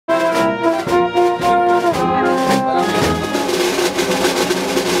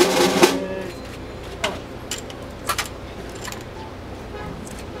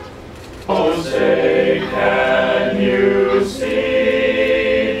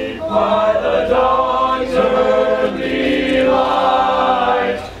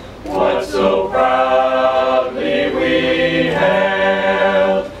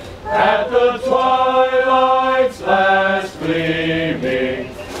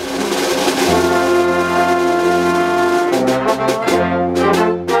Good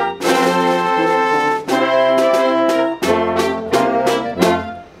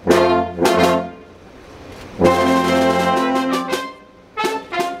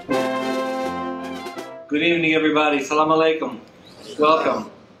evening, everybody. Assalamu alaikum.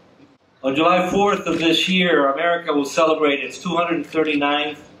 Welcome. On July 4th of this year, America will celebrate its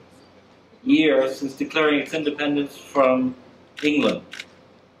 239th year since declaring its independence from England.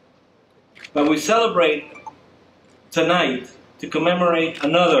 But we celebrate tonight to commemorate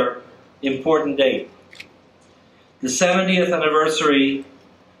another important date, the 70th anniversary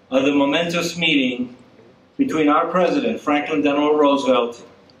of the momentous meeting between our President, Franklin Delano Roosevelt,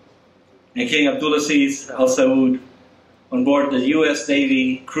 and King Abdulaziz Al Saud on board the U.S.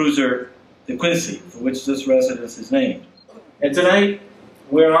 Navy cruiser, the Quincy, for which this residence is named. And tonight,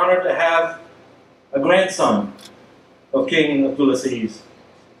 we're honored to have a grandson of King Abdulaziz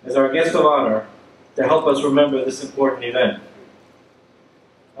as our guest of honor to help us remember this important event.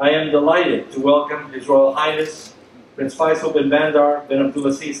 I am delighted to welcome His Royal Highness Prince Faisal bin Bandar bin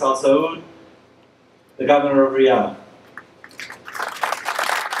Abdulaziz Al Saud, the Governor of Riyadh.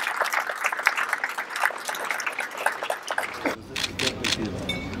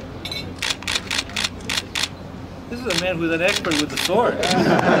 This is a man who's an expert with the sword.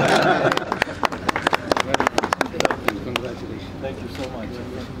 Congratulations. Thank you so much.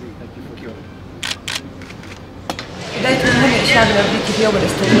 Thank you for coming. بداية نهنئ الشعب الأمريكي في يوم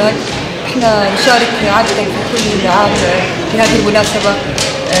الاستقلال. احنا نشارك عادة في كل عام في هذه المناسبة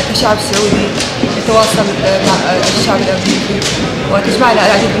كشعب سعودي يتواصل مع الشعب الأمريكي وتجمعنا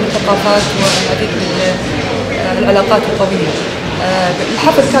العديد من الثقافات والعديد من العلاقات القوية.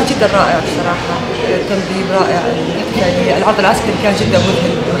 الحفل كان جدا رائع بصراحة، التنظيم رائع، الاحتفالية، العرض العسكري كان جدا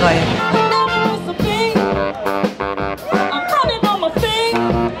مذهل للغاية.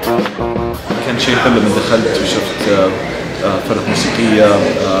 كان شيء حلو من دخلت وشفت فرق موسيقية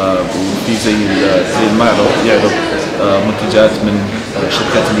وفي زي المعرض يعرض منتجات من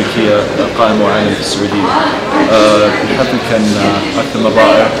شركات أمريكية قائمة وعاملة في السعودية. الحفل كان أكثر من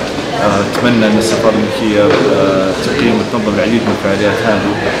رائع. أتمنى أن السفارة الأمريكية تقيم وتنظم العديد من الفعاليات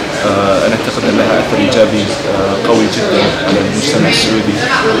هذه. أنا أعتقد أن لها أثر إيجابي قوي جدا على المجتمع السعودي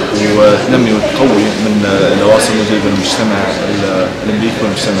وتنمي وتقوي من الأواصر الموجودة بين المجتمع الأمريكي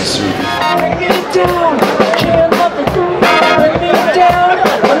والمجتمع السعودي.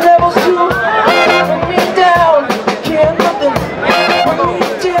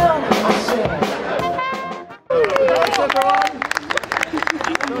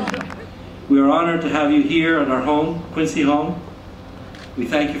 We are honored to have you here at our home, Quincy home. We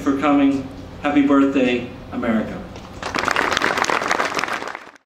thank you for coming. Happy birthday, America.